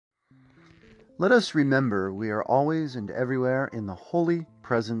Let us remember we are always and everywhere in the holy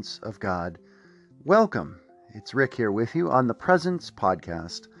presence of God. Welcome. It's Rick here with you on the Presence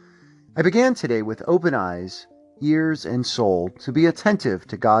Podcast. I began today with open eyes, ears, and soul to be attentive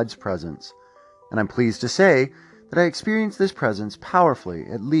to God's presence. And I'm pleased to say that I experienced this presence powerfully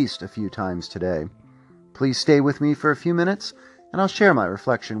at least a few times today. Please stay with me for a few minutes and I'll share my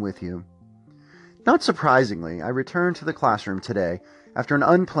reflection with you. Not surprisingly, I returned to the classroom today after an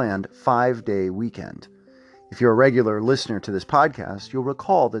unplanned 5-day weekend. If you're a regular listener to this podcast, you'll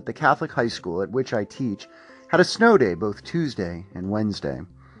recall that the Catholic high school at which I teach had a snow day both Tuesday and Wednesday.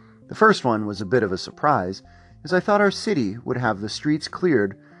 The first one was a bit of a surprise, as I thought our city would have the streets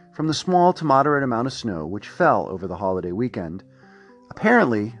cleared from the small to moderate amount of snow which fell over the holiday weekend.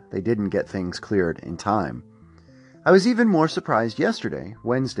 Apparently, they didn't get things cleared in time. I was even more surprised yesterday,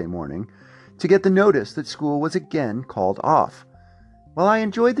 Wednesday morning, to get the notice that school was again called off. While I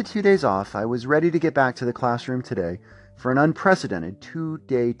enjoyed the 2 days off, I was ready to get back to the classroom today for an unprecedented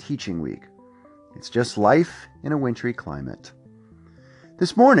 2-day teaching week. It's just life in a wintry climate.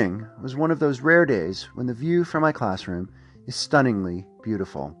 This morning was one of those rare days when the view from my classroom is stunningly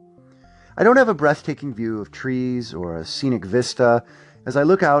beautiful. I don't have a breathtaking view of trees or a scenic vista as I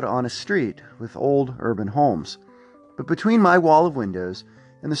look out on a street with old urban homes, but between my wall of windows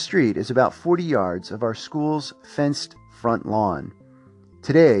and the street is about 40 yards of our school's fenced front lawn.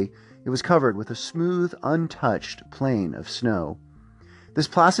 Today, it was covered with a smooth, untouched plain of snow. This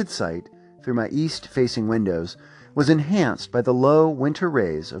placid sight, through my east-facing windows, was enhanced by the low winter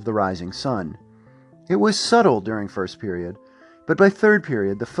rays of the rising sun. It was subtle during first period, but by third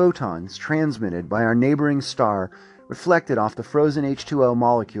period the photons transmitted by our neighboring star reflected off the frozen H2O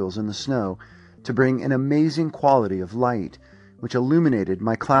molecules in the snow to bring an amazing quality of light, which illuminated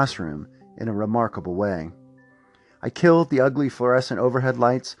my classroom in a remarkable way. I killed the ugly fluorescent overhead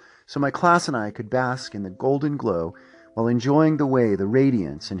lights so my class and I could bask in the golden glow while enjoying the way the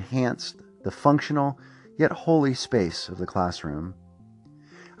radiance enhanced the functional yet holy space of the classroom.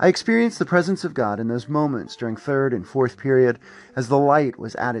 I experienced the presence of God in those moments during third and fourth period as the light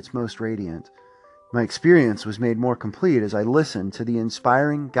was at its most radiant. My experience was made more complete as I listened to the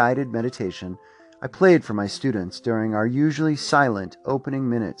inspiring guided meditation I played for my students during our usually silent opening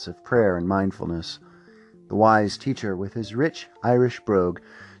minutes of prayer and mindfulness. The wise teacher, with his rich Irish brogue,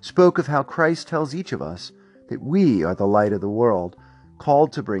 spoke of how Christ tells each of us that we are the light of the world,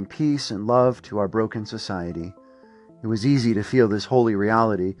 called to bring peace and love to our broken society. It was easy to feel this holy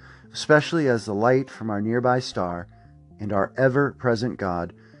reality, especially as the light from our nearby star and our ever-present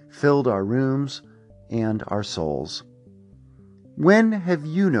God filled our rooms and our souls. When have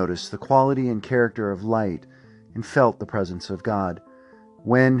you noticed the quality and character of light and felt the presence of God?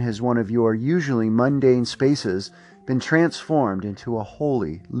 When has one of your usually mundane spaces been transformed into a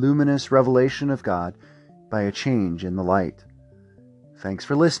holy, luminous revelation of God by a change in the light? Thanks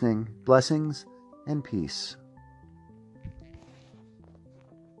for listening. Blessings and peace.